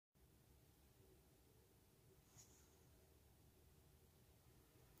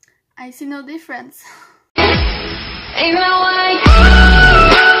I see no difference. Ain't no way.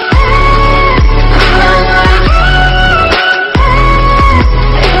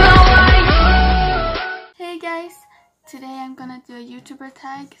 Hey guys, today I'm gonna do a YouTuber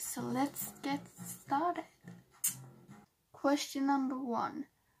tag, so let's get started. Question number 1.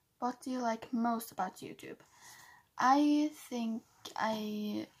 What do you like most about YouTube? I think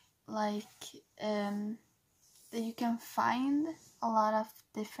I like that you can find a lot of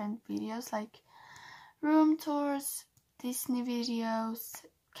different videos, like room tours, Disney videos,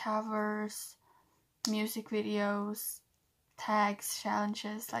 covers, music videos, tags,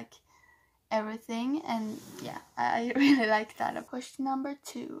 challenges, like everything. And yeah, I really like that. Question number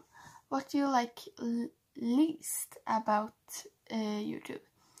 2. What do you like least about YouTube?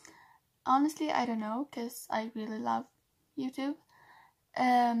 Honestly, I don't know, because I really love YouTube.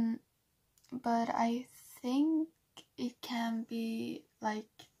 But I think it can be like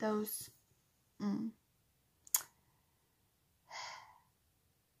those I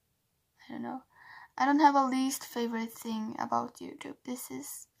don't know. I don't have a least favorite thing about YouTube. This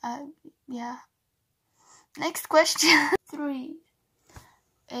is yeah. Next question. 3.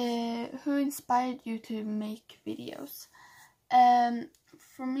 Who inspired you to make videos?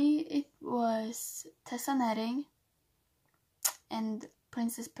 For me it was Tessa Netting and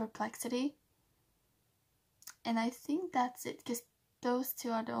Princess Perplexity, and I think that's it, because those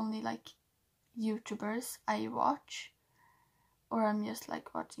two are the only like YouTubers I watch, or I'm just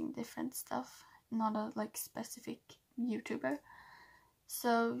like watching different stuff, not a like specific YouTuber.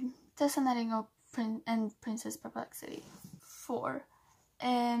 So Tessa Netting and Princess Perplexity. 4.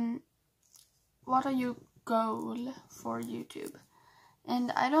 What are your goal for YouTube?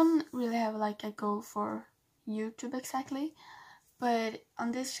 And I don't really have like a goal for YouTube exactly, but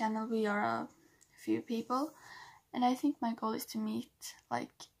on this channel we are a few people, and I think my goal is to meet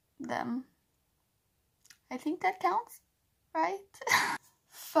like them. I think that counts, right?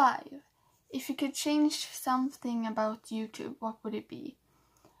 5. If you could change something about YouTube, what would it be?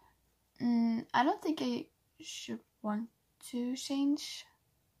 I don't think I should want to change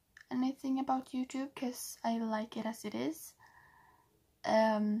anything about YouTube, because I like it as it is.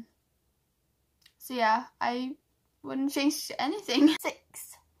 So yeah, I wouldn't change anything.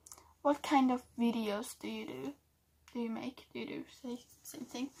 6. What kind of videos do you do? Do you make? Do you do same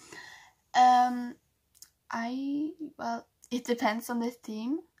thing? Well, it depends on the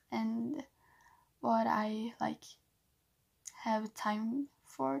theme and what I like have time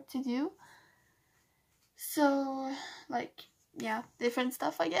for to do. So like, yeah, different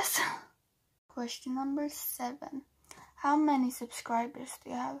stuff, I guess. Question number 7. How many subscribers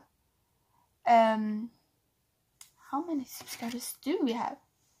do you have? How many subscribers do we have?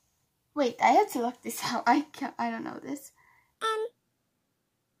 Wait, I had to look this out. I don't know this.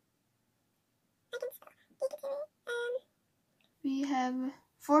 We have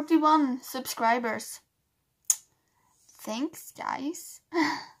 41 subscribers. Thanks, guys.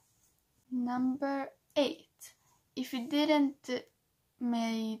 Number 8. If you didn't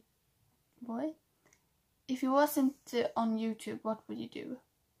made what? If you wasn't on YouTube, what would you do?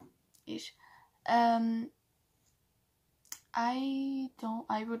 Ish. I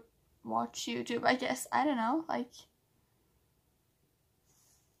would watch YouTube, I guess. I don't know, like,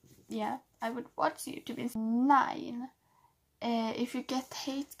 yeah, I would watch YouTube. 9. If you get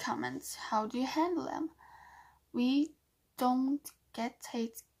hate comments, how do you handle them? We don't get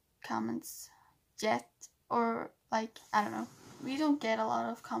hate comments yet, or like, I don't know, we don't get a lot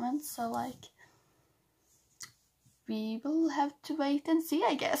of comments, so like, we will have to wait and see,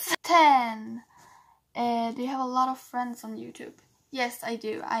 I guess. 10. Do you have a lot of friends on YouTube? Yes, I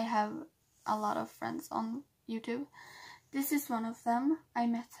do. I have a lot of friends on YouTube. This is one of them. I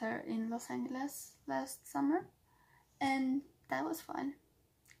met her in Los Angeles last summer, and that was fun.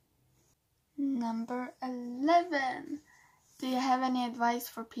 Number 11. Do you have any advice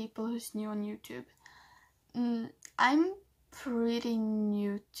for people who's new on YouTube? I'm pretty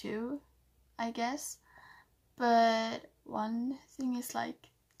new too, I guess. But one thing is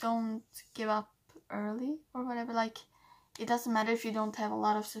like, don't give up early or whatever. Like, it doesn't matter if you don't have a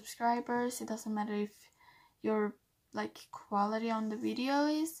lot of subscribers. It doesn't matter if your like quality on the video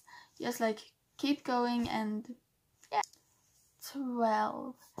is. Just like keep going, and yeah.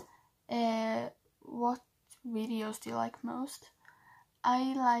 12. What videos do you like most?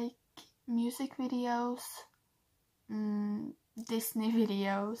 I like music videos, Disney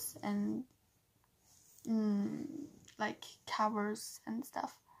videos, and like covers and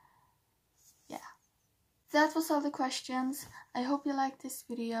stuff. Yeah, that was all the questions. I hope you liked this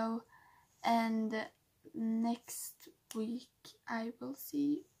video, and next week I will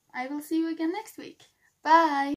see I will see you again next week. Bye!